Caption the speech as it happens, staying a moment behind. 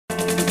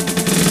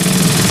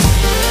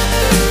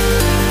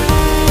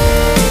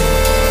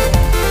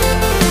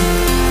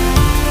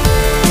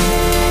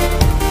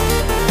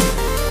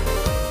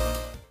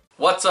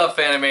What's up,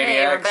 Fandomaniacs? Hey,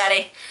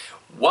 everybody.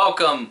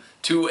 Welcome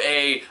to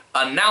a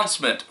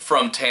announcement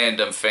from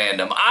Tandem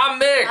Fandom. I'm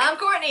Mick. I'm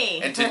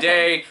Courtney. And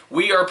today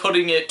we are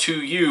putting it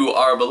to you,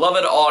 our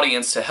beloved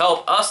audience, to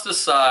help us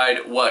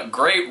decide what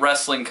great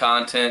wrestling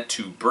content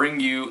to bring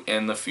you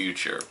in the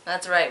future.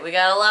 That's right. We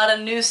got a lot of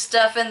new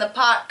stuff in the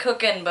pot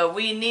cooking, but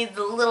we need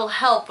a little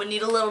help. We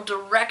need a little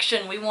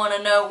direction. We want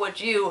to know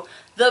what you,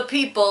 the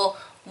people,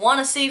 want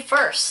to see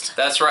first.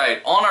 That's right.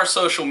 On our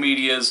social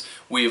medias,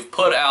 we have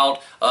put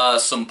out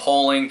some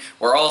polling.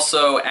 We're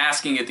also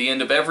asking at the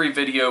end of every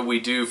video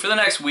we do for the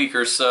next week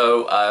or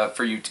so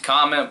for you to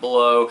comment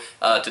below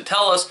to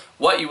tell us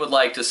what you would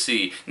like to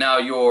see. Now,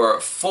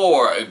 your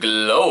 4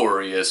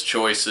 glorious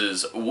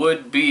choices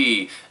would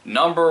be: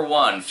 number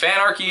 1,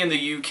 Fanarchy in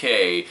the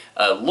UK,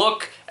 a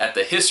look at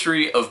the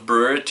history of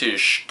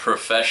British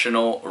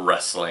professional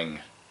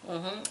wrestling.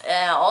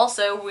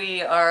 Also,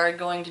 we are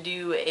going to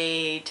do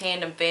a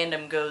Tandem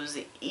Fandom Goes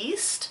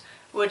East,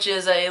 which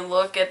is a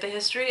look at the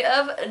history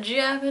of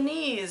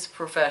Japanese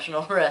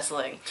professional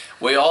wrestling.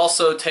 We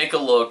also take a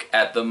look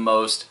at the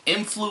most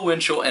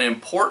influential and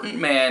important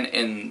man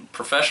in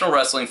professional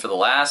wrestling for the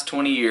last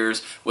 20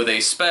 years with a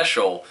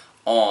special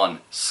on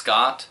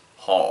Scott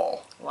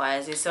Hall. Why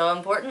is he so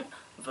important?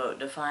 Vote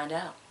to find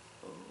out.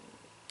 Ooh,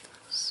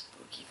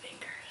 spooky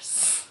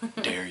fingers.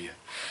 Dare you.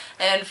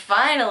 And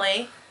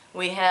finally,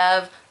 we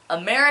have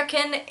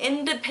American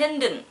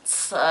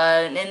Independence,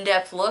 an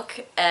in-depth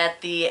look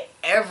at the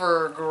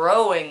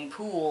ever-growing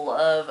pool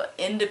of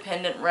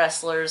independent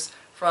wrestlers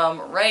from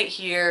right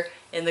here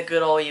in the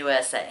good old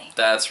USA.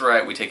 That's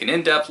right. We take an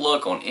in-depth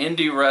look on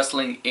indie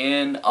wrestling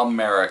in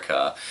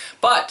America.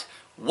 But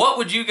what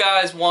would you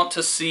guys want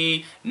to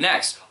see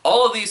next?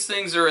 All of these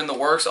things are in the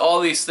works. All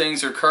of these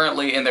things are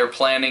currently in their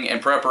planning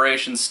and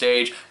preparation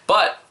stage.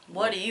 But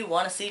what do you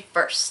want to see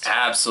first?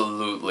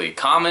 Absolutely.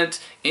 Comment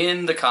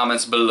in the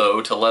comments below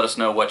to let us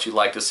know what you'd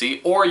like to see,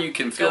 or you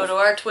can go to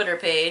our Twitter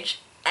page,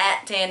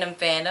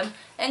 @TandemFandom,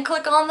 and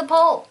click on the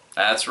poll.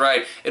 That's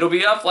right. It'll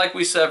be up, like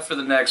we said, for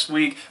the next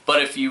week,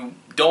 but if you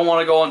don't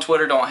want to go on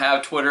Twitter, don't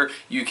have Twitter,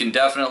 you can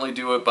definitely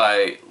do it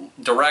by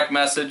direct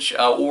message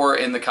or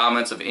in the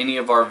comments of any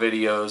of our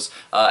videos.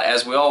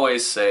 As we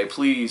always say,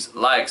 please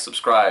like,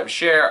 subscribe,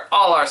 share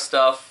all our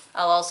stuff.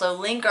 I'll also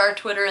link our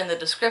Twitter in the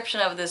description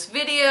of this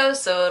video,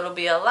 so it'll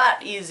be a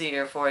lot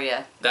easier for you.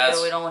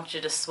 We don't want you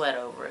to sweat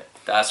over it.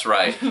 That's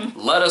right.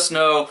 Let us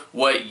know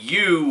what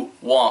you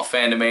want,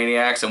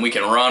 Fandomaniacs, and we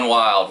can run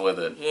wild with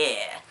it.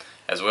 Yeah.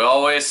 As we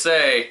always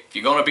say, if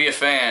you're going to be a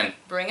fan,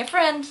 bring a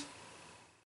friend.